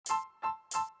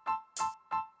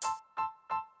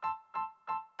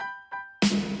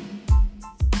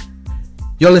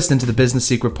You're listening to the Business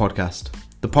Secret Podcast.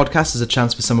 The podcast is a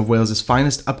chance for some of Wales's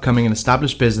finest upcoming and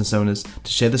established business owners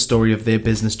to share the story of their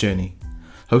business journey.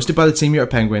 Hosted by the team here at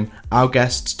Penguin, our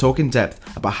guests talk in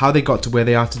depth about how they got to where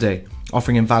they are today,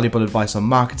 offering invaluable advice on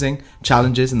marketing,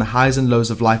 challenges, and the highs and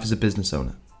lows of life as a business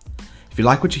owner. If you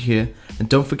like what you hear, then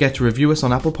don't forget to review us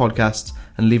on Apple Podcasts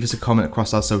and leave us a comment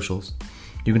across our socials.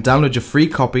 You can download your free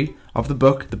copy of the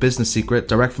book, The Business Secret,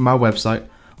 direct from our website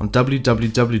on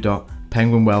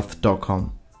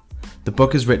www.penguinwealth.com. The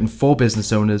book is written for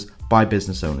business owners by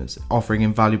business owners, offering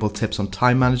invaluable tips on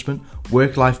time management,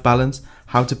 work-life balance,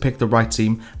 how to pick the right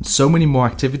team, and so many more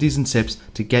activities and tips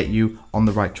to get you on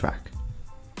the right track.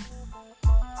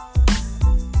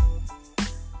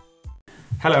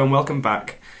 Hello and welcome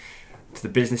back to the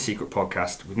Business Secret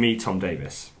Podcast with me, Tom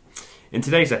Davis. In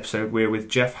today's episode, we're with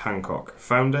Geoff Hancock,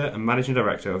 founder and managing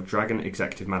director of Dragon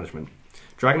Executive Management.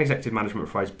 Dragon Executive Management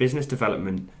provides business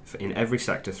development in every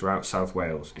sector throughout South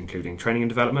Wales, including training and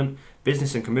development,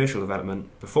 business and commercial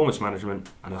development, performance management,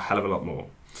 and a hell of a lot more.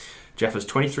 Geoff has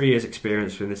 23 years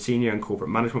experience within the senior and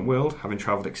corporate management world, having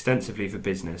travelled extensively for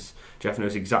business. Geoff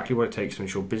knows exactly what it takes to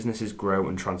ensure businesses grow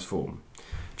and transform.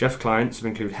 Geoff's clients have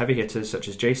included heavy hitters such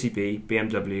as JCB,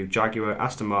 BMW, Jaguar,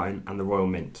 Aston Martin and the Royal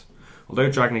Mint.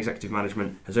 Although Dragon Executive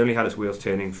Management has only had its wheels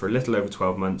turning for a little over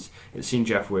 12 months, it's seen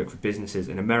Geoff work for businesses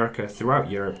in America, throughout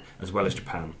Europe, as well as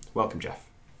Japan. Welcome, Geoff.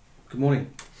 Good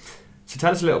morning. So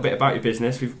tell us a little bit about your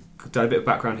business. We've done a bit of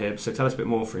background here, so tell us a bit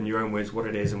more in your own words what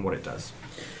it is and what it does.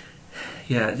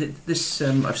 Yeah,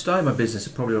 I've started my business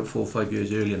probably about 4 or 5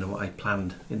 years earlier than what I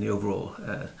planned in the overall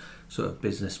sort of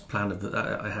business plan that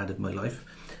I had of my life.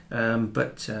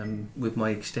 But with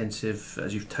my extensive,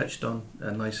 as you've touched on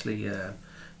nicely,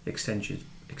 extensive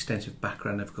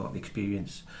background I've got, the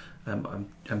experience. I'm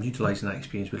utilising that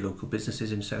experience with local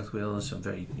businesses in South Wales. I'm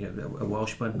very, a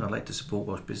Welshman. I like to support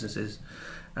Welsh businesses,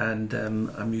 and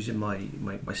I'm using my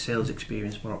sales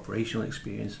experience, my operational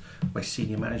experience, my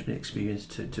senior management experience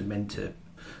to mentor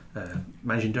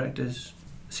managing directors,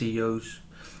 CEOs,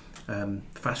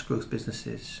 fast growth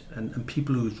businesses, and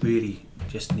people who really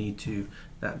just need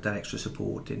that extra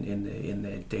support in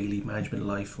their daily management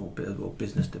life or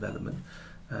business development.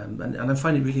 And I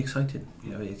find it really exciting.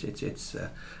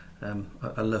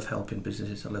 I love helping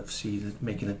businesses. I love seeing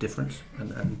making a difference,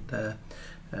 and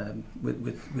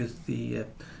with the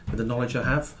knowledge I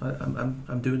have,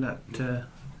 I'm doing that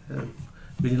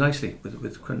really nicely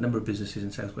with quite a number of businesses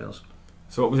in South Wales.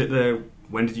 So what was it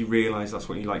when did you realise that's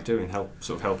what you like doing?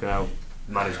 Helping out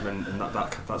management and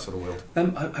that sort of world?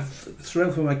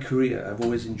 Throughout my career, I've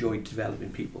always enjoyed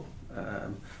developing people.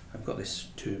 I've got this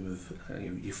term of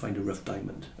you find a rough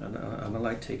diamond, and I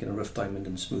like taking a rough diamond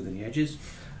and smoothing the edges,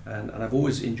 and I've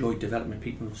always enjoyed developing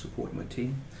people and supporting my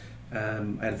team. I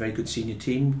had a very good senior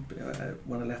team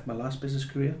when I left my last business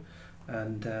career,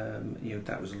 and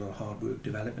that was a lot of hard work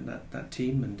developing that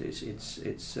team, and it's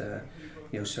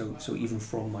so even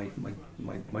from my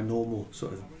normal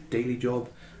sort of daily job,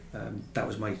 that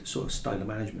was my sort of style of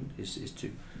management is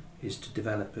to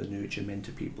develop and nurture,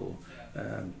 mentor people,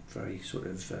 very sort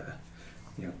of,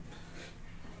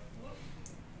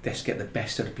 let's get the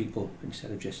best out of people instead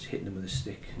of just hitting them with a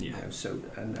stick. Yeah. So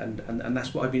and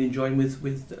that's what I've been enjoying with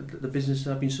the business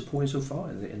that I've been supporting so far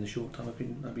in the short time I've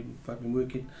been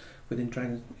working within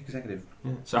Dragon Executive.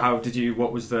 Yeah. So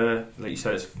what was like you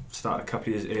said, it started a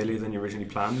couple of years earlier than you originally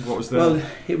planned. What was Well,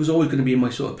 it was always going to be in my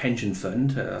sort of pension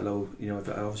fund, although I've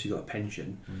obviously got a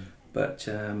pension. But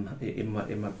in my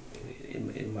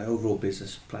overall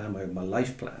business plan, my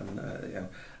life plan,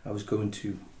 I was going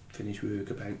to finish work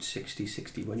about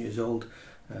 61 years old.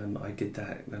 I did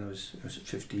that when I was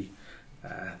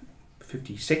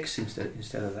 56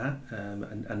 instead of that,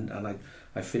 and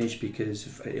I finished because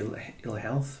of ill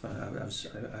health.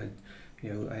 I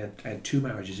had 2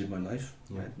 marriages in my life.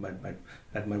 Yeah. I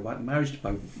had my marriage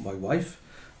to my wife.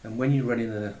 And when you're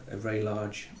running a very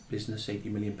large business,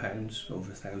 £80 million, over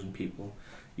 1,000 people,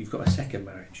 you've got a second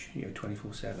marriage,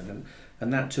 24/7,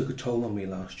 and that took a toll on me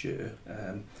last year.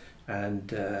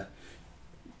 And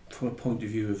from a point of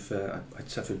view of, I'd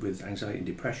suffered with anxiety and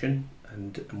depression,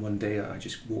 and one day I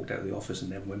just walked out of the office and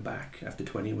never went back after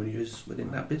 21 years within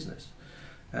that business.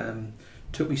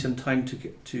 Took me some time to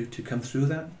come through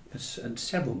that, and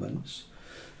several months.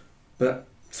 But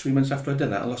 3 months after I'd done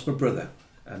that, I lost my brother.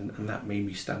 And that made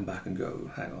me stand back and go,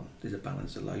 hang on, there's a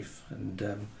balance of life, and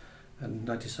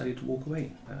I decided to walk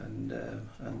away, and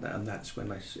that's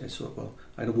when I thought, well,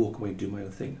 I'm going to walk away and do my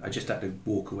own thing. I just had to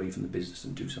walk away from the business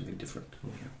and do something different.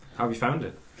 Yeah. How have you found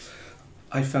it?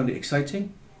 I found it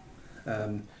exciting.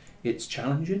 It's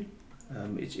challenging.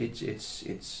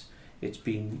 It's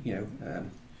been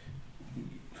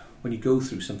when you go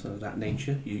through something of that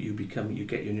nature, you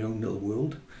get your own little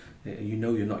world. You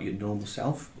know you're not your normal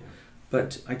self. Yeah.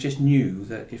 But I just knew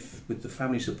that if with the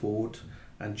family support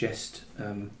and just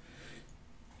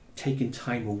taking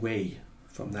time away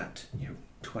from that,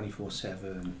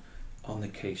 24/7 on the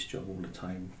case job all the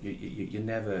time, you're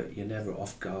never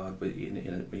off guard. But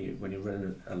when you're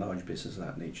running a large business of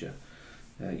that nature,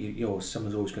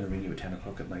 someone's always going to ring you at 10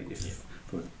 o'clock at night if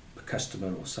for a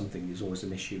customer or something is always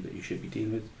an issue that you should be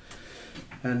dealing with.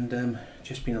 And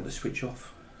just being able to switch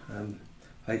off.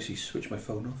 I actually switched my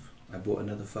phone off. I bought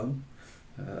another phone.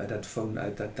 I'd had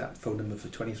that phone number for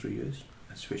 23 years.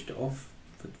 I switched it off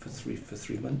for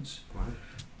 3 months. Wow.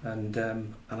 And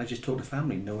I just talked to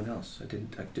family, no one else. I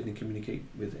didn't communicate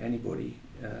with anybody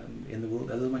in the world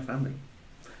other than my family.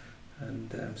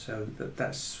 And so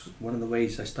that's one of the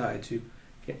ways I started to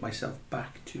get myself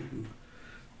back to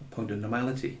a point of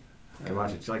normality. I can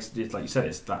imagine, like you said,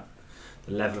 it's that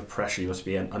the level of pressure you must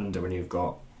be under when you've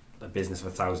got a business of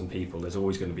 1,000 people. There's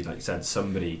always going to be, like you said,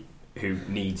 somebody who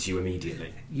needs you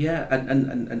immediately. Yeah,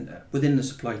 and within the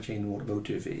supply chain in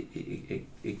automotive,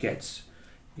 it gets,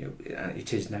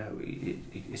 it is now,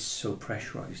 it's so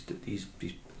pressurised that these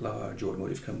large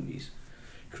automotive companies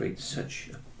create such,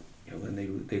 when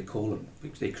they call them,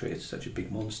 they create such a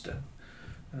big monster,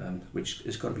 which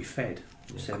has got to be fed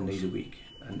 7 days a week,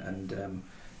 and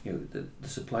the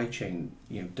supply chain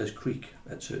does creak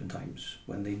at certain times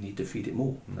when they need to feed it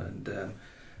more, and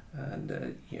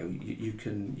you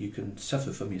can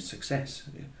suffer from your success,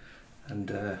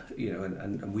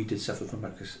 and we did suffer from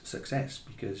our success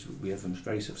because we have some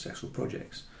very successful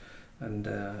projects, and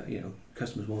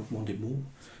customers wanted more,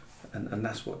 and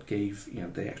that's what gave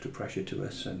the extra pressure to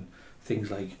us, and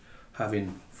things like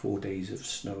having 4 days of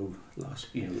snow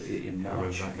in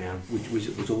March, which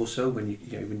was also when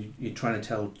you're trying to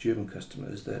tell German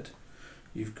customers that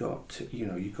you've got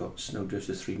snow drifts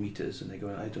of 3 meters, and they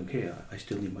go, I don't care, I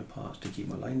still need my parts to keep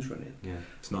my lines running. Yeah,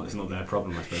 it's not their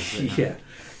problem, I suppose. Yeah,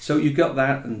 so you got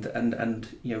that, and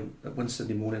one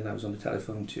Sunday morning I was on the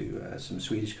telephone to some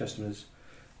Swedish customers,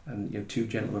 and 2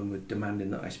 gentlemen were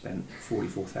demanding that I spent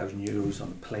 44,000 euros on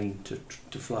a plane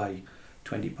to fly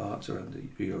 20 parts around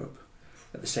Europe.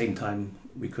 At the same time,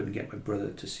 we couldn't get my brother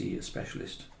to see a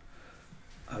specialist.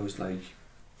 I was like,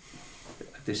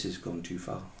 this has gone too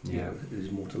far. Yeah.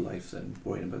 There's more to life than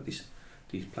worrying about these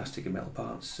plastic and metal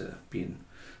parts being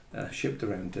shipped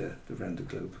around the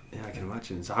globe. Yeah, I can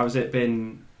imagine. So how's it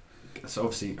been? So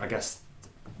obviously, I guess,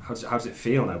 how does it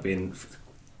feel now being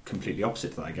completely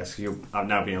opposite to that? I guess you're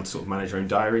now being able to sort of manage your own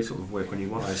diary, sort of work when you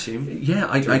want, I assume. Yeah,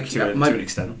 to an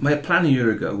extent. My plan a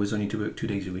year ago was only to work 2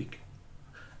 days a week,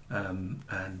 and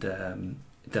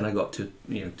then I got to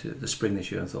the spring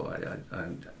this year and thought, I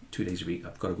 2 days a week,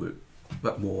 I've got to work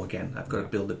but more again. I've got to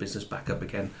build the business back up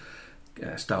again,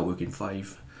 start working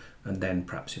 5, and then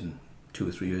perhaps in 2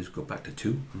 or 3 years go back to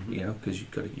 2. Because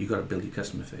you've got to build your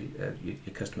customer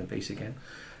base again.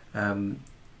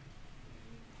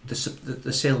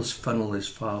 The sales funnel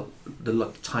is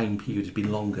the time period has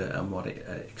been longer than what I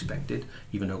expected.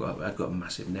 Even though I've got a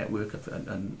massive network,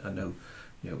 and I know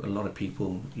a lot of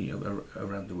people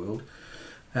around the world,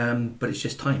 but it's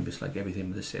just time. It's like everything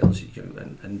with the sales,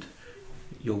 and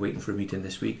you're waiting for a meeting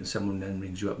this week, and someone then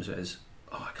rings you up and says,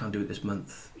 "Oh, I can't do it this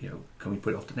month. Can we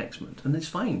put it off to next month?" And it's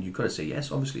fine. You've got to say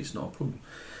yes. Obviously, it's not a problem.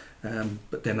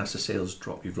 But then that's a sales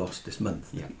drop you've lost this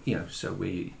month. Yeah. So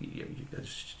you're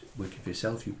just working for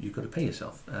yourself. You've got to pay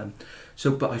yourself.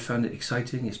 But I found it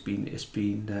exciting. It's been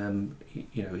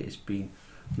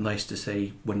nice to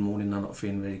say one morning I'm not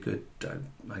feeling really good.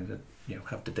 I'm gonna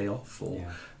have the day off, or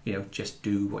just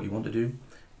do what you want to do.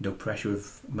 No pressure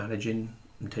of managing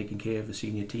and taking care of a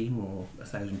senior team or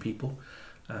 1,000 people,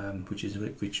 which is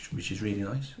really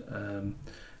nice.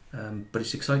 But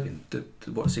it's exciting.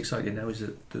 What's exciting now is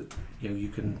that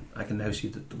I can now see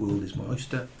that the world is my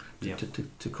oyster,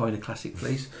 to coin a classic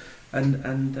phrase,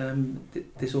 and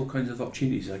there's all kinds of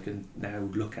opportunities I can now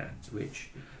look at, which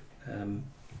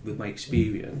with my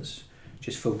experience,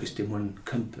 just focused in one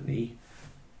company,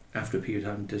 after a period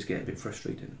of time does get a bit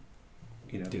frustrating.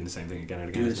 Doing the same thing again and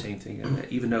again. Doing the same thing, and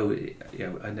even though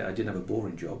I didn't have a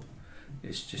boring job,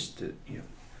 it's just the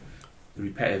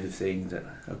repetitive thing that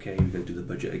we've got to do the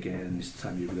budget again. It's the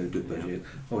time you're going to do the budget.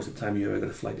 Oh, it's the time you're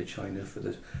going to fly to China for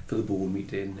the board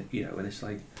meeting. And it's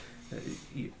like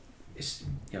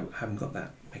haven't got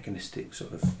that mechanistic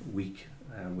sort of week,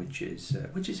 which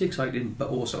is exciting, but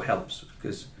also helps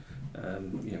because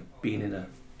being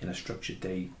in a structured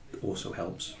day also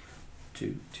helps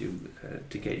to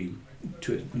get you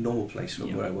to a normal place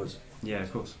from where I was. Yeah,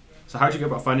 of course. So how do you go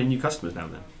about finding new customers now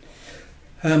then?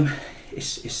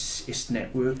 It's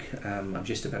network. I'm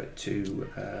just about to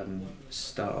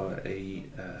start a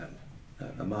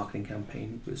marketing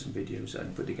campaign with some videos that I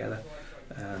put together.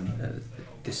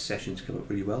 This session's come up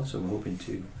really well, so I'm hoping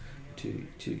to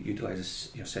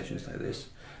utilise sessions like this.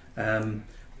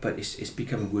 But it's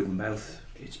becoming word of mouth.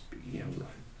 It's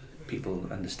people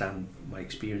understand my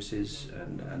experiences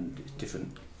and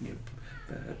different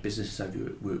businesses I've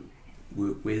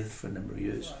worked with for a number of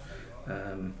years.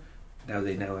 Now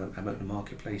I'm out in the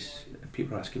marketplace.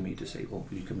 People are asking me to say, "Well,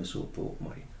 will you come and support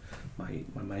my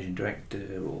managing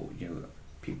director?" Or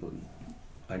people,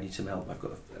 I need some help. I've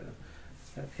got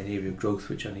an area of growth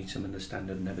which I need some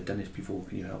understanding. I've never done this before.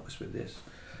 Can you help us with this?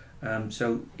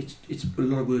 So it's a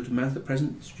lot of word of mouth at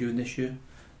present during this year,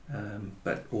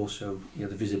 but also the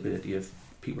visibility of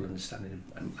people understanding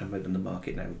I'm out in the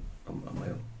market now on my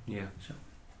own. Yeah.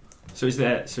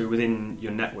 So within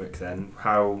your network then,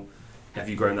 how have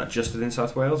you grown that just within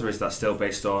South Wales, or is that still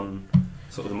based on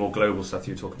sort of the more global stuff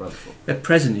you talked about before? At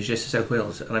present, it's just South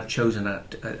Wales, and I've chosen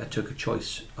that. I took a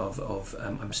choice of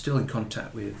I'm still in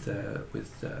contact with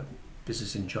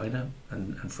business in China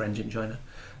and friends in China.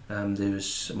 There's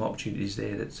some opportunities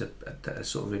there that are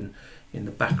sort of in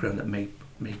the background that may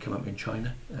come up in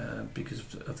China because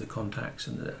of the contacts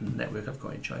and the network I've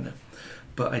got in China.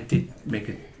 But I did make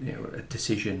a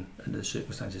decision under the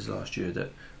circumstances last year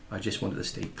that I just wanted to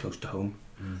stay close to home.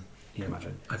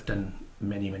 Imagine. I've done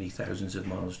many thousands of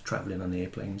miles travelling on the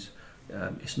airplanes.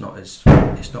 It's not as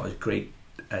great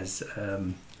as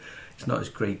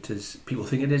people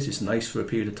think it is. It's nice for a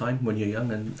period of time when you're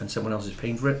young and someone else is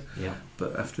paying for it. Yeah.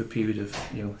 But after a period of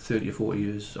 30 or 40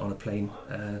 years on a plane,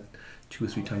 2 or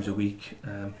 3 times a week,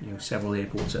 several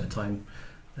airports at a time,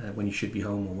 when you should be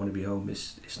home or want to be home,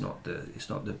 it's not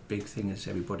the big thing as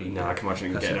everybody. No, I can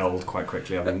imagine it getting old quite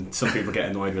quickly. I mean, some people get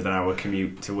annoyed with an hour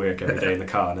commute to work every day in the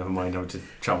car. Never mind having to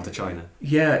travel to China.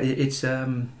 Yeah, it's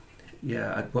when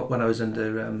I was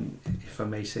under, if I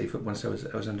may say, once I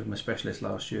was under my specialist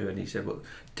last year, and he said, "Well,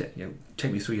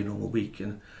 take me through your normal week,"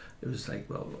 and it was like,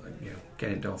 well, get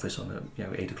into the office on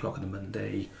 8 o'clock on a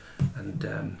Monday, and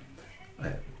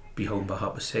I'd be home by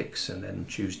 6:30, and then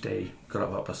Tuesday got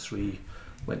up at 3:30,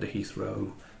 went to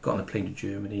Heathrow, got on a plane to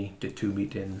Germany, did 2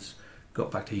 meetings,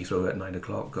 got back to Heathrow at 9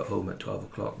 o'clock, got home at 12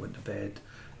 o'clock, went to bed.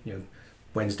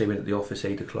 Wednesday went to the office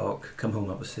 8 o'clock, come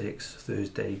home at 6.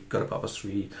 Thursday got up at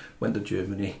 3, went to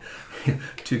Germany,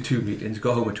 two meetings,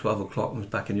 got home at 12 o'clock, and was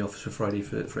back in the office for Friday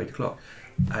for 8 o'clock.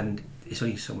 And it's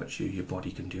only so much your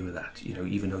body can do with that.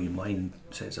 Even though your mind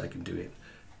says I can do it,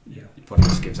 your body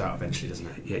just gives out eventually, doesn't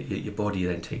it? Yeah, your body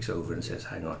then takes over and says,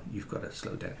 "Hang on, you've got to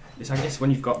slow down." It's, I guess, when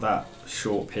you've got that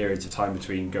short periods of time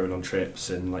between going on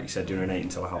trips and, like you said, doing an 8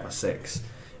 until 6:30.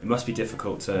 It must be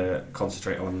difficult to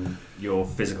concentrate on your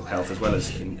physical health as well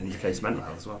as, in the case, mental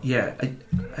health as well. Yeah,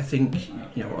 I think,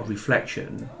 a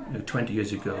reflection, 20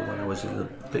 years ago when I was a little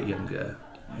bit younger,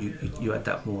 you had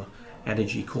that more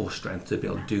energy, core strength to be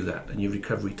able to do that, and your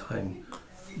recovery time,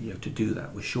 to do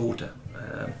that was shorter.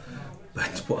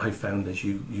 But what I found as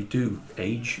you do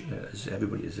age, as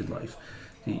everybody is in life,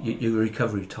 your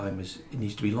recovery time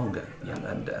needs to be longer,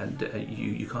 and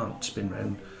you can't spin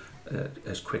around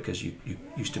as quick as you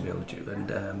used to be able to,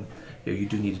 and you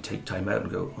do need to take time out and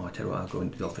go, I tell you what, I'll go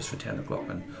into the office for 10 o'clock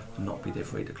and not be there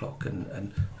for 8 o'clock,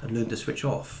 and learn to switch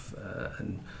off.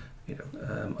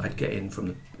 I'd get in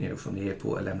from the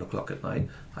airport at 11 o'clock at night.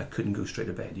 I couldn't go straight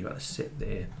to bed. You had to sit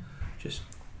there, just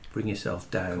bring yourself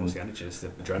down. Of course, the energy, it's the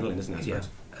adrenaline, isn't it? Yeah.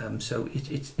 So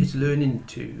it's learning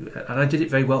to, and I did it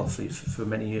very well for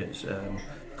many years.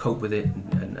 Cope with it,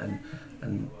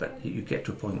 but you get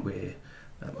to a point where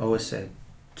I always said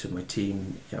to my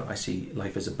team, I see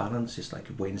life as a balance. It's like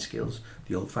weighing scales,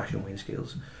 the old-fashioned weighing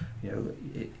scales.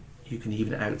 You can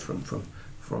even it out from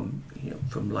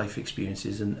life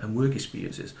experiences and work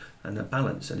experiences, and a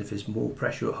balance. And if there's more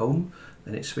pressure at home,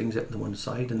 then it swings up to one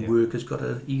side, and work has got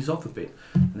to ease off a bit.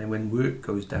 And then when work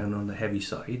goes down on the heavy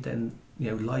side, then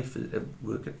life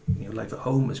at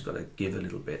home has got to give a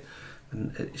little bit.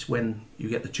 And it's when you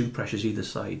get the two pressures either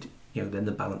side, then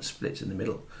the balance splits in the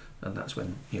middle, and that's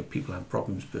when people have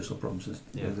problems, personal problems, and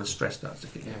the stress starts to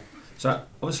kick in. So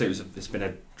obviously it's been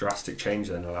a drastic change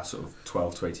then in the last sort of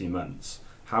 12 to 18 months.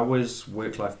 How was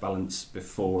work-life balance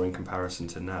before in comparison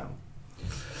to now?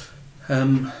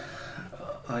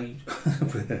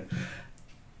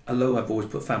 Although I've always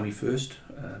put family first,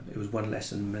 it was one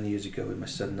lesson many years ago with my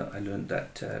son that I learned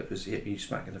that it was hit me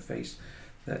smack in the face,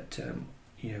 that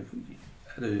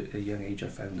at a young age I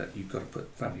found that you've got to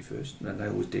put family first, and I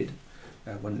always did,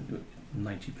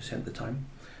 90% of the time.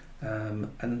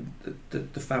 And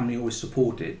the family always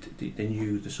supported. They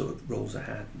knew the sort of roles I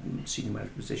had, senior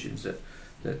management positions, that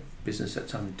the business at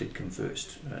the time did come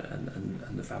first,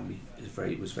 and the family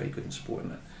was very good in supporting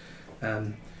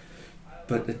that.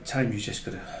 But at the time, you just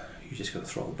got to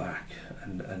throttle back,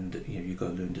 and you've got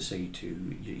to learn to say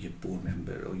to your board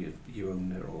member or your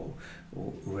owner or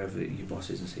whoever your boss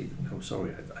is, and say, "I'm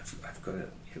sorry, I've got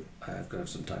to have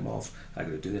some time off. I've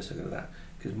got to do this, I've got to do that."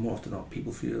 Because more often than not,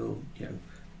 people feel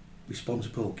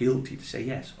responsible, guilty to say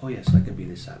yes. Oh yes, I can be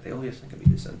this Saturday. Oh yes, I can be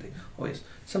this Sunday. Oh yes.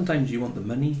 Sometimes you want the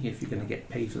money if you're going to get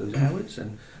paid for those hours,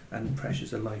 and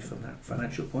pressures of life from that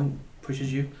financial point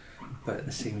pushes you. But at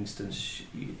the same instance,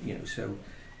 so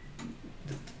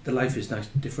the life is nice,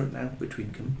 different now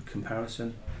between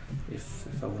comparison. If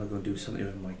I want to go and do something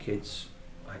with my kids,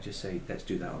 I just say let's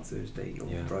do that on Thursday or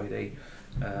Friday.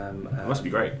 It must be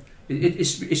great.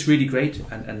 It's really great,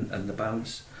 and the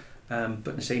balance. But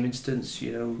in the same instance,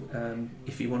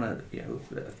 if you want to,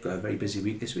 I've got a very busy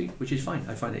week this week, which is fine.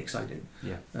 I find it exciting.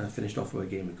 Yeah. I finished off with a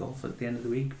game of golf at the end of the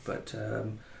week, but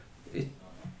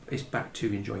it's back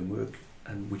to enjoying work,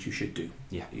 and which you should do.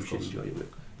 Yeah, you should enjoy your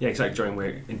work. Yeah, exactly. Enjoying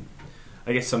work.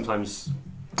 I guess sometimes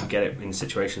you get it in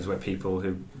situations where people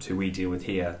who we deal with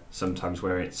here, sometimes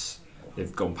where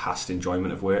they've gone past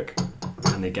enjoyment of work,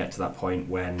 and they get to that point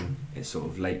when it's sort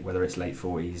of late, whether it's late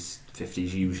 40s,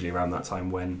 50s, usually around that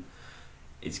time when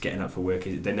it's getting up for work,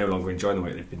 they're no longer enjoying the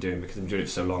work they've been doing because they've been doing it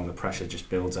for so long. The pressure just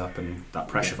builds up, and that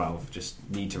pressure valve just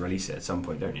need to release it at some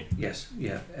point, don't you? Yes,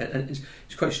 yeah, and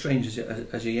it's quite strange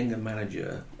as a younger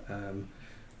manager,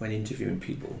 when interviewing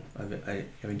people. I've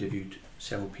interviewed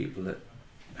several people that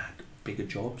had bigger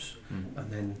jobs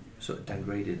and then sort of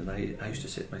downgraded, and I used to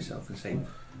sit myself and say,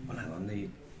 well, hang on, they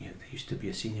used to be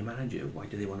a senior manager. Why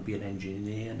do they want to be an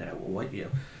engineer now? Or why,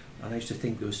 And I used to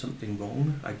think there was something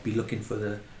wrong. I'd be looking for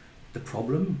the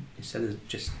problem instead of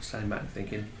just standing back and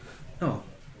thinking, no,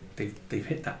 they've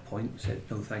hit that point. Said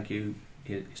no, thank you.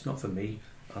 It's not for me,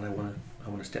 and I want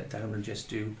to step down and just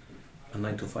do a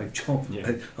 9 to 5 job.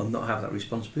 Yeah. I'll not have that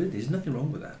responsibility. There's nothing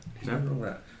wrong with that. Nothing wrong with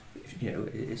that.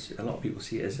 It's a lot of people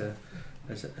see it as a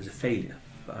failure,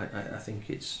 but I think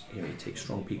it's it takes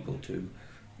strong people to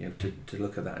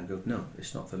look at that and go, no,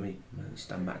 it's not for me. And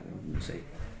stand back and say,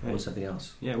 I want something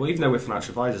else. Yeah, well, even though we're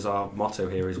financial advisors, our motto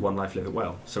here is one life, live it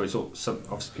well. So it's all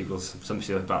obviously some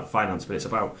feel about finance, but it's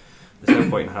about there's no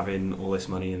point in having all this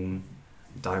money and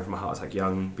dying from a heart attack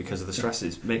young because of the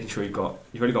stresses. Making sure you've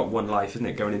only got one life, isn't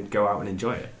it? Go out and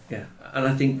enjoy it. Yeah, and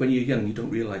I think when you're young, you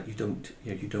don't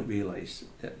realise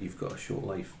that you've got a short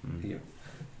life. You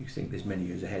think there's many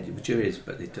years ahead, which there is,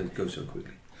 but it does go so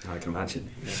quickly. I can imagine.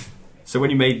 Yeah. So when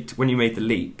you made the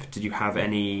leap, did you have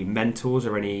any mentors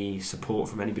or any support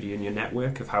from anybody in your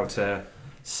network of how to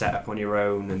set up on your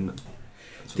own and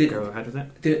go ahead with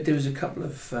it? There was a couple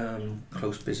of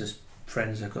close business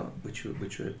friends I got, which were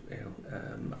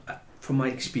from my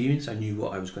experience, I knew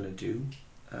what I was going to do,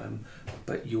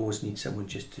 but you always need someone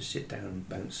just to sit down and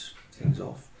bounce things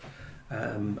off.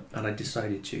 And I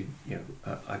decided to,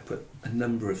 I put a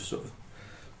number of sort of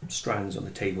strands on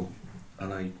the table,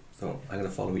 and I thought I'm going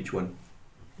to follow each one,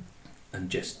 and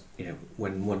just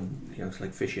when one it's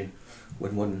like fishing,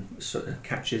 when one sort of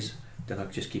catches, then I'll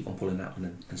just keep on pulling that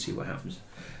one and see what happens.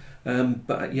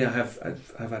 But yeah,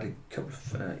 I've had a couple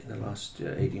of in the last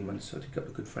 18 months. I've had a couple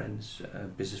of good friends,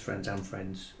 business friends and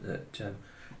friends that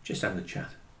just having a chat.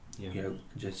 Yeah.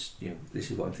 This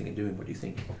is what I'm thinking of doing. What do you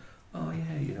think? Oh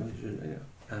yeah,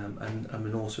 and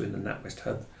I'm also in the NatWest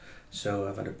hub, so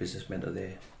I've had a business mentor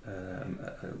there,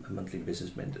 a monthly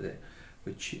business mentor there,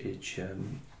 which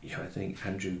I think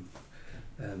Andrew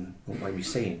won't mind me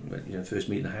saying. But first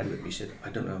meeting I had with him, he said, I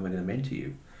don't know how I'm going to mentor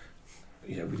you,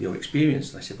 with your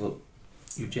experience. And I said, well,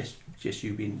 you just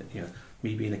you being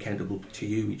me being accountable to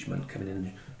you each month, coming in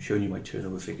and showing you my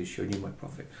turnover figures, showing you my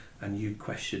profit, and you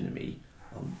questioning me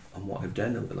on what I've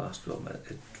done over the last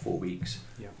 4 weeks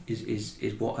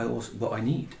is what I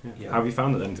need. Yeah. How have you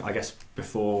found it then? I guess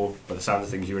before, by the sounds of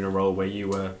things, you were in a role where you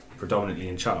were predominantly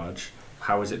in charge.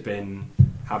 How has it been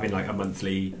having like a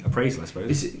monthly appraisal, I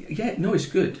suppose? It's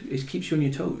good. It keeps you on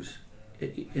your toes.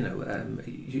 It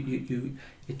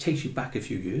takes you back a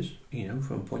few years,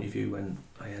 from a point of view when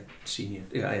I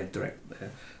had direct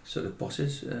sort of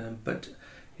bosses, but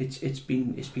it's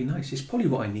been nice. It's probably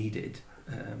what I needed.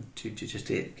 To just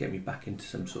get me back into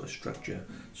some sort of structure,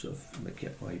 sort of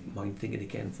get my mind thinking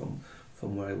again from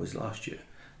where I was last year,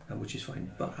 which is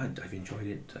fine. But I've enjoyed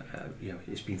it.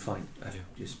 It's been fine.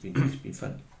 It's been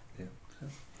fun. Yeah.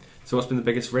 So what's been the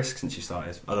biggest risk since you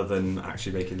started, other than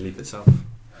actually making the leap itself?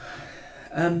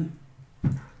 I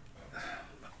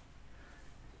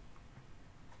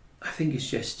think it's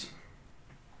just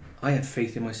I had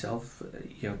faith in myself.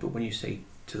 But when you say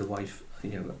to the wife,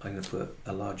 I'm going to put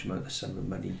a large sum of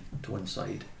money to one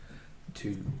side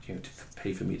to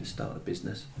pay for me to start a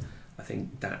business. I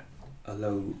think that,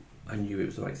 although I knew it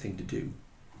was the right thing to do,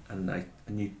 and I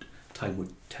knew time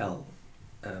would tell,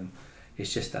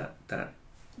 it's just that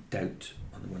doubt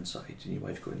on the one side, and your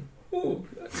wife going, oh,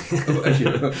 I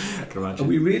can imagine. are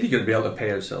we really going to be able to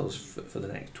pay ourselves for the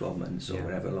next 12 months or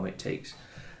whatever long it takes?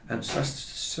 And so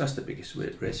that's the biggest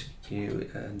risk,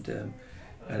 and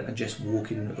just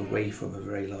walking away from a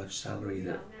very large salary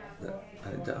that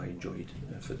I enjoyed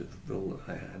for the role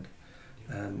that I had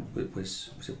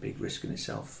was a big risk in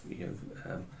itself.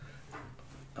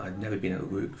 I'd never been out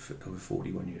of work for over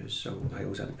 41 years, so I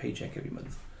always had a paycheck every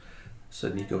month.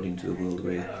 Suddenly going into the world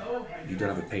where you don't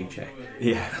have a paycheck,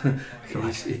 it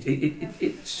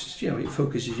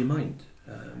focuses your mind.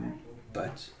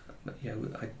 But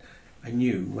I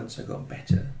knew once I got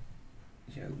better,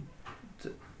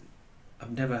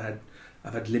 that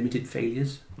I've had limited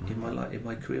failures in my life, in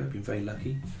my career. I've been very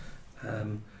lucky.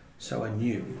 So I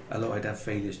knew, although I'd have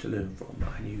failures to learn from,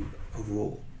 I knew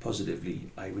overall, positively,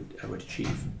 I would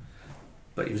achieve.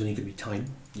 But it was only going to be time.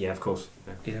 Yeah, of course.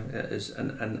 Yeah.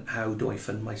 And how do I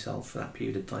fund myself for that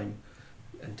period of time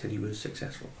until you were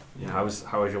successful? Yeah. How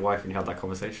was your wife when you had that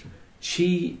conversation?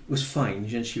 She was fine,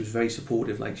 and she was very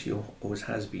supportive, like she always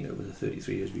has been over the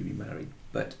 33 years we've been married.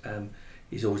 But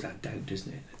it's always that doubt,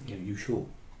 isn't it? You sure?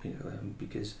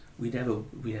 Because we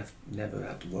have never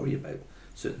had to worry about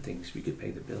certain things. We could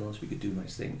pay the bills, we could do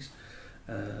nice things,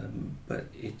 but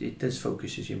it does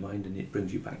focuses your mind, and it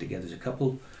brings you back together as a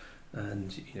couple.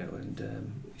 And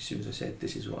as soon as I said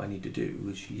this is what I need to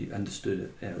do, she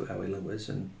understood how ill I was,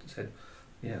 and said,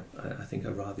 I think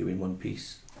I'd rather you in one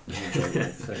piece than enjoy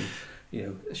life than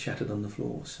shattered on the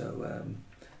floor. So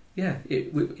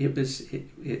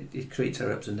it creates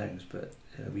our ups and downs, but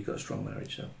we got a strong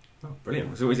marriage. So. Oh,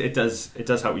 brilliant. So it does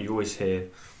help. You always hear,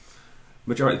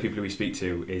 majority of the people who we speak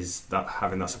to is that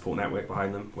having that support network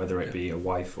behind them, whether it be a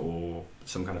wife or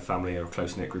some kind of family or a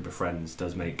close-knit group of friends,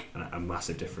 does make a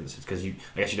massive difference, because I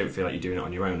guess you don't feel like you're doing it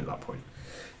on your own at that point.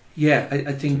 Yeah,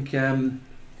 I think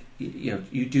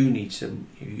you do need some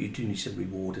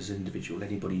reward as an individual.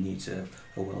 Anybody needs a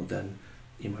well done.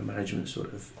 In my management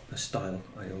sort of style,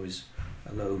 I always,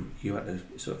 although you have to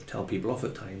sort of tell people off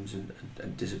at times and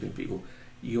discipline people,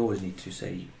 you always need to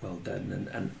say well done,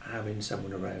 and having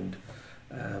someone around,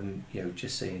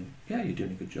 just saying, yeah, you're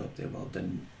doing a good job there, well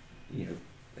done, you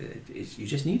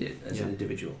just need it as an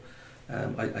individual.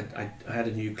 I had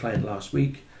a new client last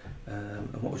week,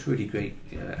 and what was really great,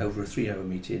 over a 3-hour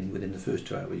meeting, within the first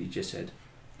 2 hours, he just said,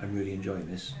 I'm really enjoying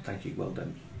this, thank you, well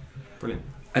done. Brilliant.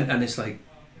 And it's like,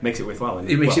 makes it worthwhile.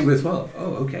 It makes it worthwhile.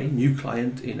 Oh, okay, new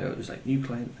client. It was like, new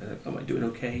client. Am I doing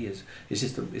okay? Is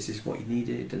this what you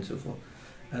needed, and so forth.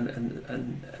 And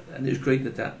it was great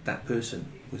that person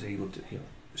was able to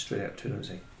straight out turn and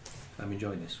say, I'm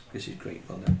enjoying this. This is great.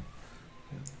 Well done.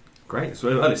 Yeah. Great.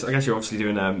 So I guess you're obviously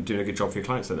doing a good job for your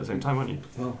clients then at the same time, aren't you?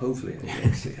 Well, hopefully.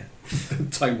 Yes, yeah.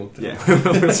 Time will tell. Yeah,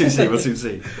 we'll soon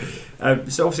see.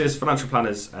 So obviously, as financial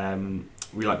planners,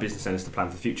 we like business owners to plan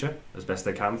for the future as best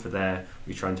they can.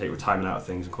 We try and take retirement out of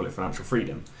things and call it financial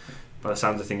freedom. By the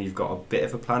sounds of things, you've got a bit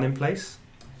of a plan in place.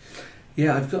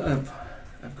 Yeah, I've got an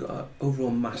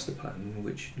overall master plan,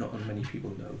 which not many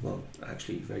people know. Well,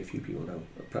 actually, very few people know.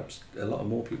 Perhaps a lot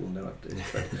more people know after this.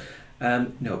 But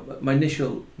no, my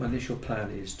initial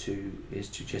plan is to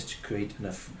just create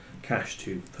enough cash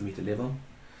for me to live on,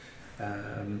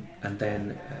 and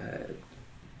then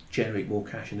generate more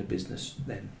cash in the business.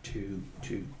 Then to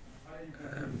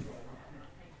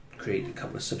create a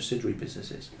couple of subsidiary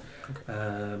businesses. Okay.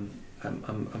 I'm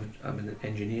an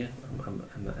engineer. I'm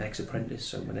an ex-apprentice,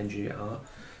 so I'm an engineer at heart.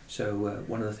 So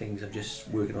one of the things I'm just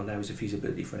working on now is a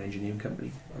feasibility for an engineering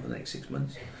company over the next 6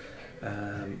 months.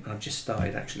 And I've just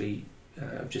started actually.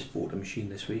 I've just bought a machine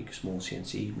this week, a small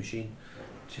CNC machine,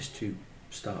 just to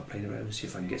start playing around and see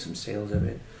if I can get some sales of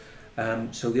it.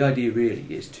 So the idea really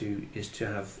is to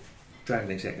have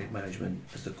Dragon Executive Management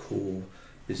as the core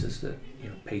business that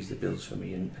pays the bills for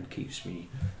me and keeps me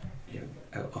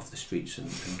out off the streets and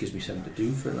gives me something to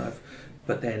do for life.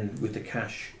 But then with the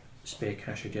spare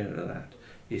cash I generate of that,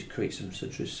 is create some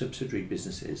sort of subsidiary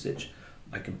businesses that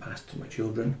I can pass to my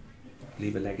children,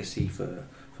 leave a legacy for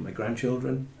my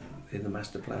grandchildren in the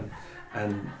master plan,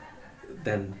 and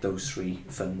then those three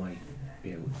fund my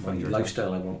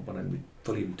lifestyle I want when I'm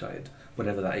fully retired,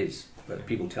 whatever that is. But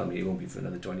people tell me it won't be for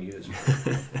another 20 years.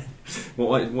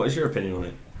 What is your opinion on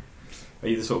it? Are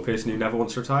you the sort of person who never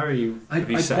wants to retire? Have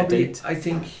you set a date? I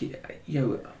think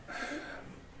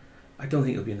I don't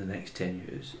think it'll be in the next 10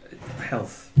 years.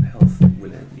 Health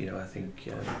will end. I think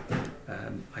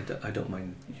I don't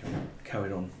mind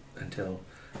carrying on until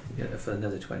for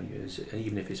another 20 years. And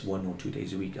even if it's 1 or 2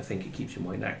 days a week, I think it keeps your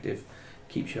mind active,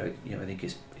 keeps you out. I think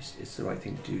it's the right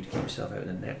thing to do to keep yourself out in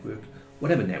a network,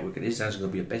 whatever network it is. It's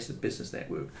going to be a business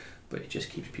network, but it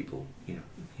just keeps people, your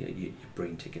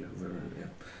brain ticking over.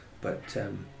 But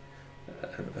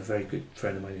a very good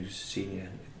friend of mine who's a senior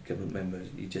government member,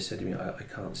 he just said to me, I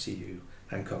can't see you,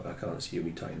 Hancock, I can't see you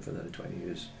retiring for another 20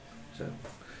 years. So,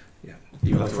 yeah,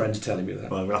 even my friends telling me that.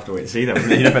 Well, we'll have to wait and see that.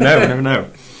 You never know, never know.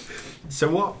 So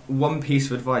what one piece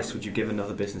of advice would you give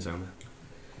another business owner?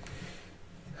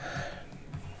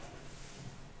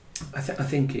 I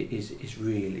think it is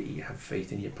really have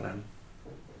faith in your plan.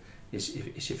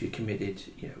 If you're committed,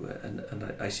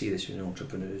 and I see this in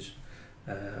entrepreneurs,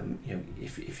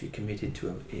 if you're committed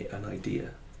to an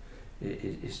idea,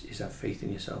 is have faith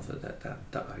in yourself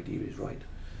that idea is right.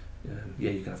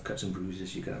 You can have cuts and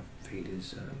bruises, you can have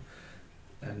failures,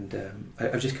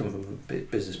 I've just come from a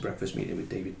business breakfast meeting with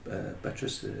David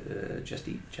Buttress, Just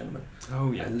Eat gentleman.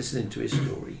 Oh yeah. And listening to his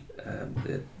story,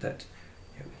 that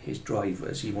his drive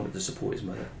was he wanted to support his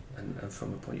mother, and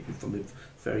from a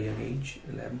very young age,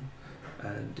 11,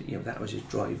 and that was his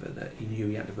driver, that he knew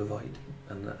he had to provide.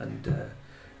 And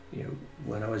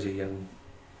when I was a young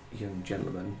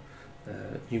gentleman,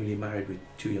 newly married with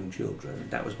 2 young children,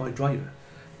 that was my driver.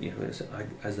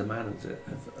 As the man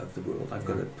of the world, I've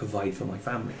got to provide for my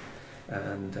family,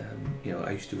 and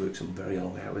I used to work some very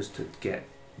long hours to get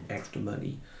extra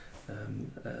money,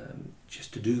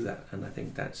 just to do that. And I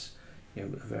think that's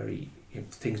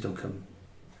things don't come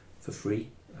for free.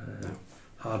 No.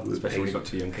 Hard work, especially when you've got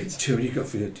 2 young kids. When you've got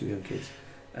 2 young kids,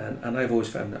 and I've always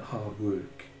found that hard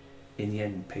work, in the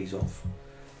end, pays off.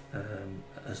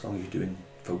 As long as you're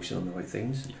focusing on the right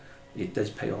things. Yeah. It does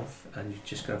pay off, and you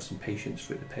just got to have some patience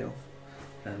for it to pay off.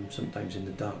 Sometimes in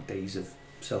the dark days of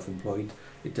self-employed,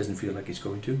 it doesn't feel like it's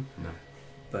going to. No.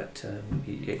 But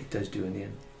it does do in the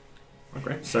end.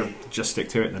 Okay, so just stick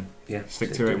to it then. Yeah.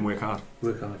 Stick to it and work hard.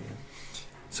 Work hard, yeah.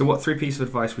 So what 3 pieces of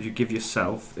advice would you give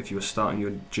yourself if you were starting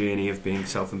your journey of being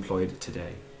self-employed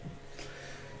today?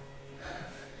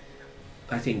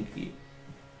 I think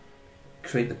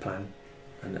create the plan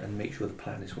and make sure the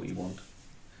plan is what you want.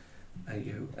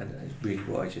 And really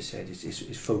what I just said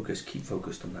is focus, keep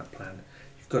focused on that plan.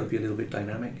 You've got to be a little bit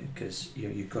dynamic, because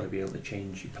you've got to be able to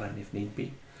change your plan if need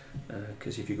be.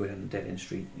 Because if you go down a dead end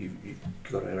street, you've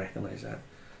got to recognise that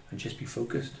and just be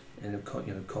focused and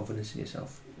confidence in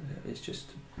yourself. It's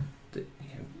just that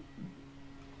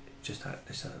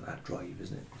that drive,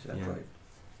 isn't it? It's that drive.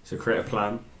 So create a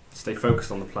plan, stay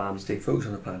focused on the plan. Stay focused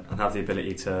on the plan, and have the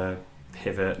ability to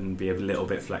pivot and be a little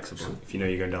bit flexible if you know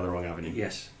you're going down the wrong avenue.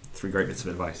 Yes. 3 great bits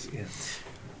of advice. Yeah.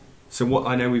 So what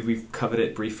I know we've covered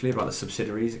it briefly about the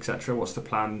subsidiaries, etc. What's the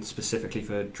plan specifically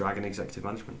for Dragon Executive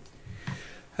Management?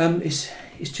 Is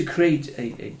to create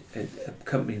a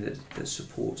company that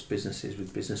supports businesses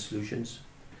with business solutions.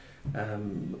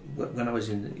 When I was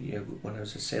when I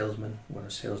was a salesman, when I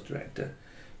was a sales director,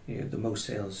 the most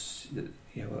sales that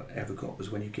I ever got was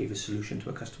when you gave a solution to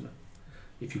a customer.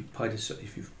 If you provide a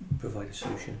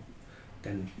solution,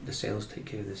 then the sales take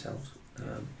care of themselves.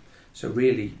 So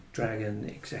really, Dragon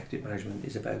Executive Management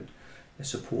is about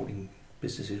supporting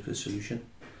businesses with a solution,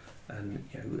 and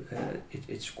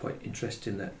it's quite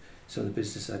interesting that some of the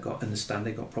businesses I got understand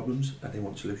they got problems and they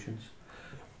want solutions.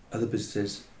 Other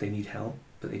businesses, they need help,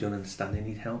 but they don't understand they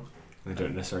need help. They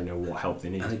don't necessarily know what help they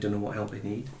need. And they don't know what help they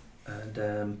need.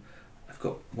 And I've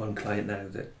got one client now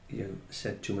that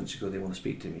said 2 months ago they want to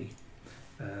speak to me.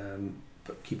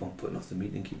 But keep on putting off the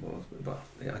meeting. But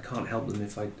I can't help them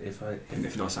if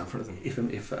you're not sat in front of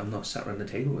them. If I'm not sat around the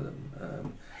table with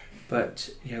them. But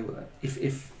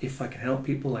if I can help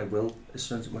people, I will.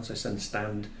 Once I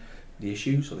understand the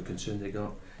issues or the concerns they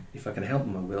got, if I can help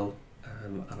them, I will,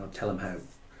 and I'll tell them how.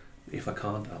 If I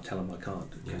can't, I'll tell them I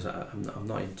can't, because I'm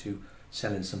not into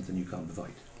selling something you can't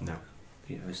provide. No.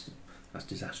 That's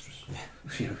disastrous.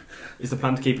 Yeah. Is the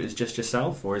plan to keep it as just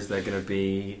yourself, or is there going to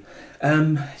be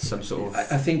some sort of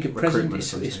I think at present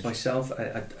it's myself.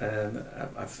 I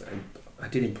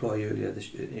did employ earlier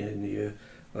in the year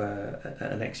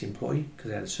an ex-employee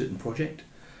because I had a certain project,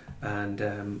 and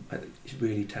it's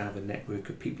really to have a network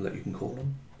of people that you can call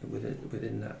on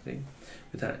within that thing,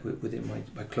 within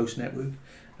my close network.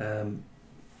 In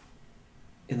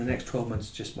the next 12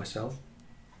 months, just myself,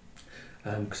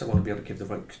 because I want to be able to give the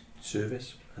right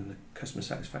service and the customer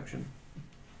satisfaction.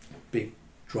 Big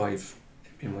drive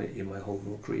in my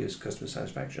whole career is customer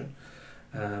satisfaction,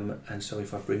 and so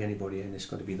if I bring anybody in, it's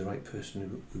got to be the right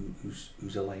person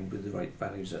who's aligned with the right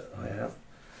values that I have.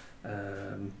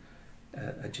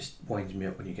 It just winds me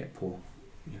up when you get poor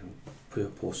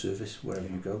service wherever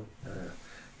you go.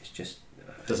 It's just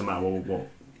doesn't matter what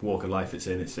walk of life it's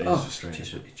in. It's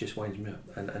frustrating. It just winds me up,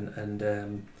 and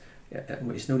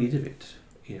it's no need of it,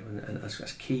 and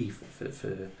that's key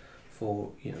for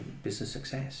business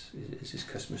success is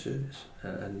customer service,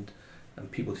 and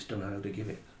people just don't know how to give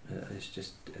it.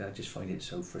 I just find it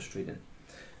so frustrating.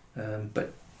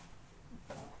 But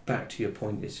back to your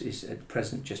point, it's at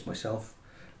present just myself.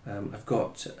 I've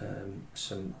got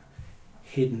some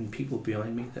hidden people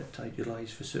behind me that I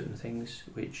utilise for certain things,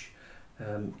 which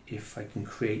if I can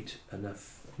create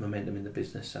enough momentum in the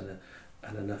business and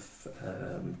enough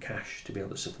cash to be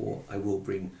able to support, I will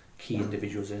bring key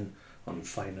individuals in on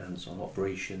finance, on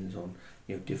operations, on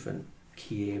different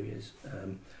key areas.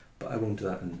 But I won't do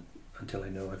that until I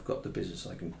know I've got the business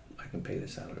I can pay the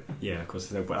salary. Yeah, of course.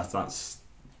 But that's like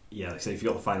say if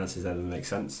you've got the finances there, then it makes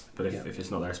sense. But if it's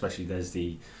not there, especially there's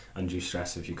the undue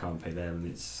stress if you can't pay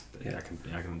them. I can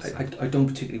understand. I don't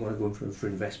particularly want to go in for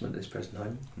investment at this present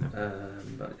time.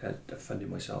 No. I've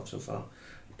funded myself so far,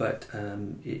 but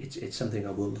it's something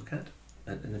I will look at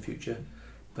in the future.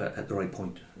 But at the right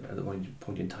point, at the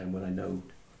point in time when I know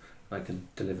I can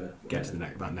deliver. Get to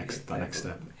that next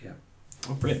step. Yeah.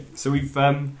 Oh, brilliant. So we've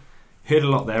heard a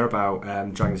lot there about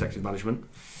Dragon Executive Management.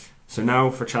 So now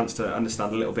for a chance to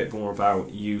understand a little bit more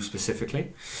about you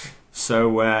specifically.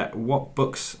 So what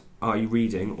books are you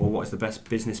reading, or what is the best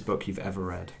business book you've ever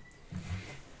read?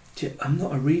 I'm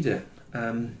not a reader,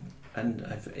 and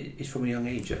it's from a young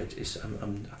age.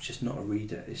 I'm just not a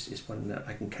reader. It's one that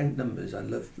I can count numbers. I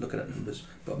love looking at numbers,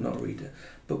 but I'm not a reader.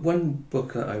 But one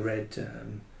book that I read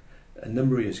a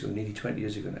number of years ago, nearly 20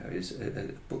 years ago now, is a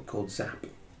book called Zap.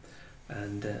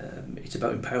 And it's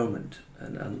about empowerment,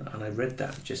 and I read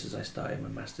that just as I started my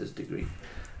master's degree.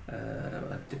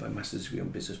 I did my master's degree on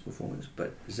business performance,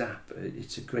 but Zap,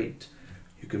 it's a great,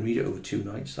 you can read it over 2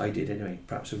 nights. I did anyway.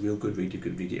 Perhaps a real good reader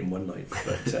could read it in 1 night,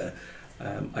 but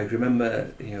I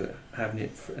remember having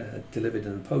it delivered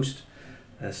in the post,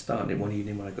 starting it one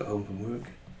evening when I got home from work,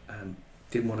 and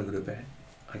didn't want to go to bed.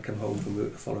 I come home from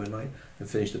work the following night and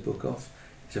finished the book off.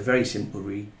 It's a very simple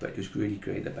read, but it was really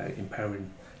great about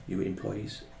empowering your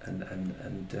employees, and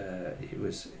it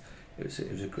was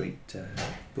a great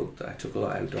book that I took a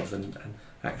lot out of, and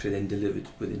actually then delivered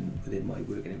within my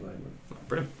working environment. Oh,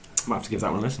 brilliant. I might have to give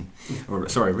that one a listen.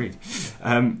 Read.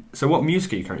 So what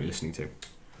music are you currently listening to?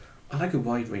 I like a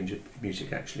wide range of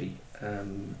music actually.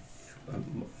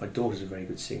 My daughter's a very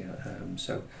good singer,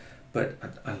 but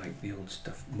I like the old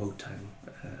stuff, Motown,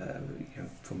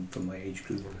 from my age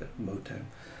group, Motown.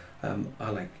 I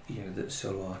like the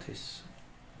solo artists,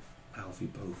 Alfie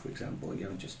Boe, for example,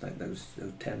 just like those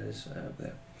tenors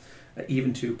there.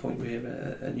 Even to a point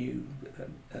where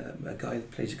a guy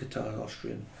that plays a guitar,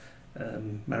 Austrian,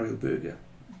 Mario Berger,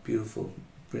 beautiful,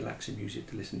 relaxing music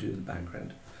to listen to in the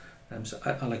background. So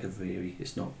I like a vary.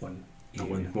 It's not one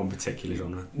area. Not one particular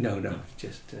genre. No,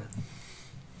 just.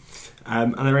 Are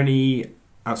there any,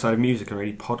 outside of music, or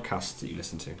any podcasts that you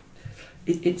listen to?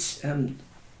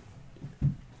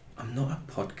 I'm not a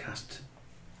podcast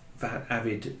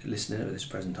avid listener at this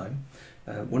present time.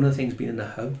 One of the things being in the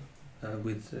hub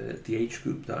with the age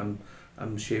group that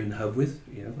I'm sharing the hub with,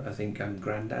 I think I'm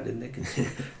granddad in there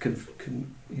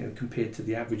compared to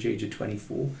the average age of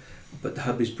 24. But the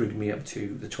hub is bringing me up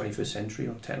to the 21st century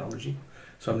on technology,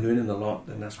 so I'm learning a lot,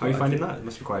 and that's. How are you finding that? It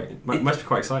must be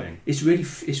quite exciting. It's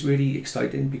really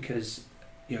exciting because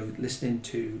listening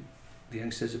to the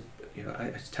youngsters.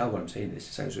 I tell what I'm saying. This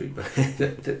sounds really, but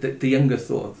the younger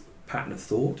pattern of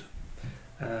thought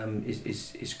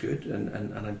is good,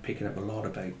 and I'm picking up a lot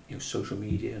about social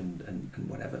media and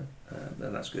whatever,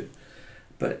 and that's good.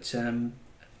 But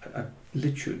I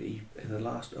literally in this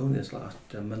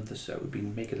last month or so, we've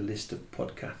been making a list of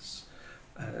podcasts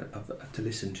to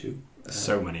listen to.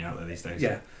 So many out there these days.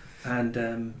 Yeah, and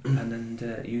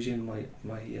then using my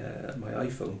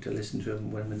iPhone to listen to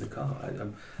them when I'm in the car.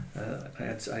 I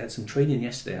had some training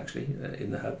yesterday actually in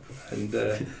the hub, and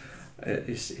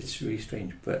it's really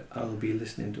strange. But I'll be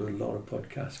listening to a lot of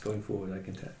podcasts going forward, I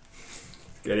can tell.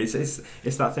 Good.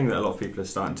 It's that thing that a lot of people are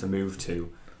starting to move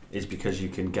to, is because you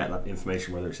can get that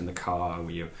information, whether it's in the car or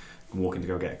you're walking to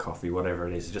go get a coffee, whatever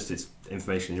it is. It's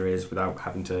information in your ears without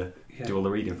having to do all the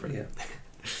reading for it. Yeah.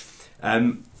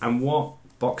 And what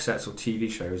box sets or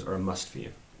TV shows are a must for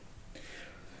you?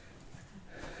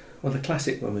 Well, the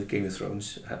classic one was Game of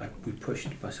Thrones. We pushed,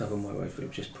 myself and my wife, we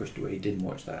just pushed away, didn't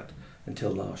watch that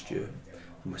until last year.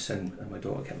 And my son and my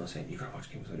daughter kept on saying, "You've got to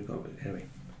watch Game of Thrones, you've got to." Anyway,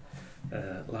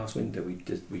 last winter we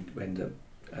ended up,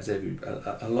 as a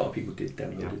lot of people did,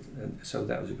 download it, and so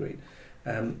that was great.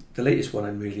 The latest one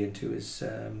I'm really into is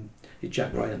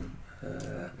Jack Ryan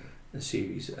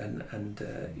series, and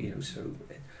so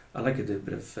I like to do a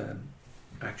bit of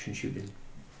action shooting,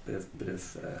 bit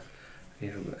of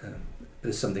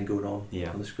there's something going on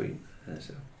on the screen.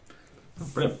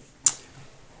 Brilliant.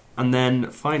 And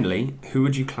then finally, who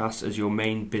would you class as your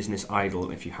main business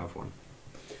idol if you have one?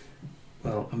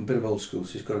 Well, I'm a bit of old school,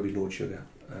 so it's got to be Lord Sugar.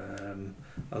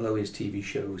 Although his TV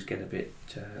shows get a bit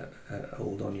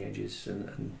old on the edges,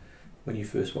 and when you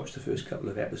first watch the first couple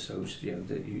of episodes, you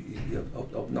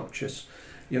obnoxious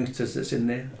youngsters that's in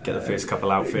there. Get the first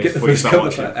couple out first before you start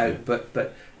watching. Out,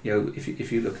 but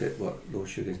if you look at what Lord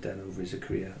Sugar's done over his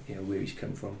career, where he's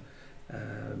come from,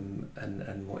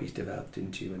 and what he's developed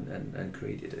into and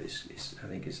created, I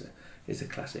think is a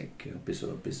classic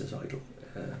sort of business idol.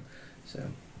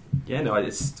 Yeah, no,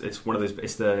 it's one of those.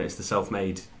 It's the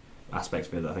self-made aspect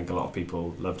of it that I think a lot of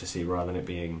people love to see, rather than it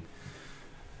being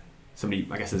somebody.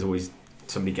 I guess there's always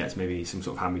somebody gets maybe some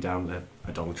sort of hand-me-down.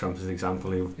 A Donald Trump as an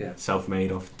example, who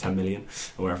self-made off 10 million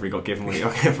or whatever he got given when he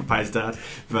got given by his dad.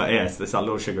 But yeah, it's that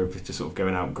Lord Sugar of just sort of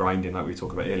going out and grinding like we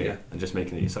talked about earlier, and just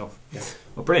making it yourself. Yeah.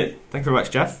 Well, brilliant. Thank you very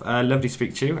much, Geoff. Lovely to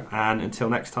speak to you, and until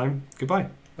next time, goodbye.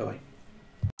 Bye-bye.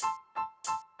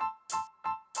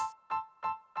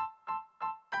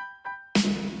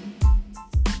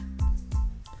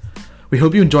 We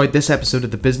hope you enjoyed this episode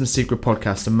of the Business Secret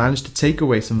Podcast and managed to take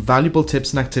away some valuable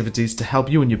tips and activities to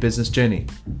help you in your business journey.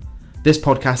 This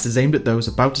podcast is aimed at those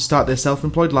about to start their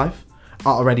self-employed life,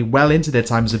 are already well into their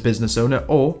time as a business owner,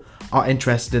 or are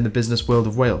interested in the business world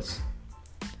of Wales.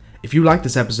 If you like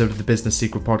this episode of the Business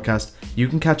Secret Podcast, you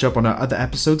can catch up on our other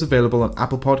episodes available on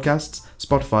Apple Podcasts,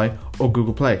 Spotify, or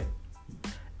Google Play.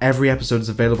 Every episode is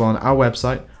available on our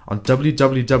website on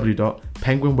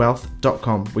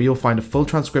www.penguinwealth.com, where you'll find a full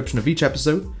transcription of each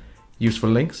episode, useful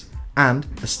links, and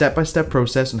a step-by-step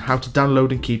process on how to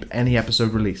download and keep any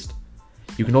episode released.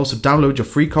 You can also download your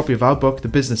free copy of our book, The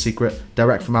Business Secret,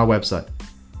 direct from our website.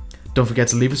 Don't forget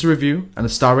to leave us a review and a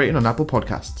star rating on Apple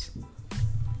Podcasts.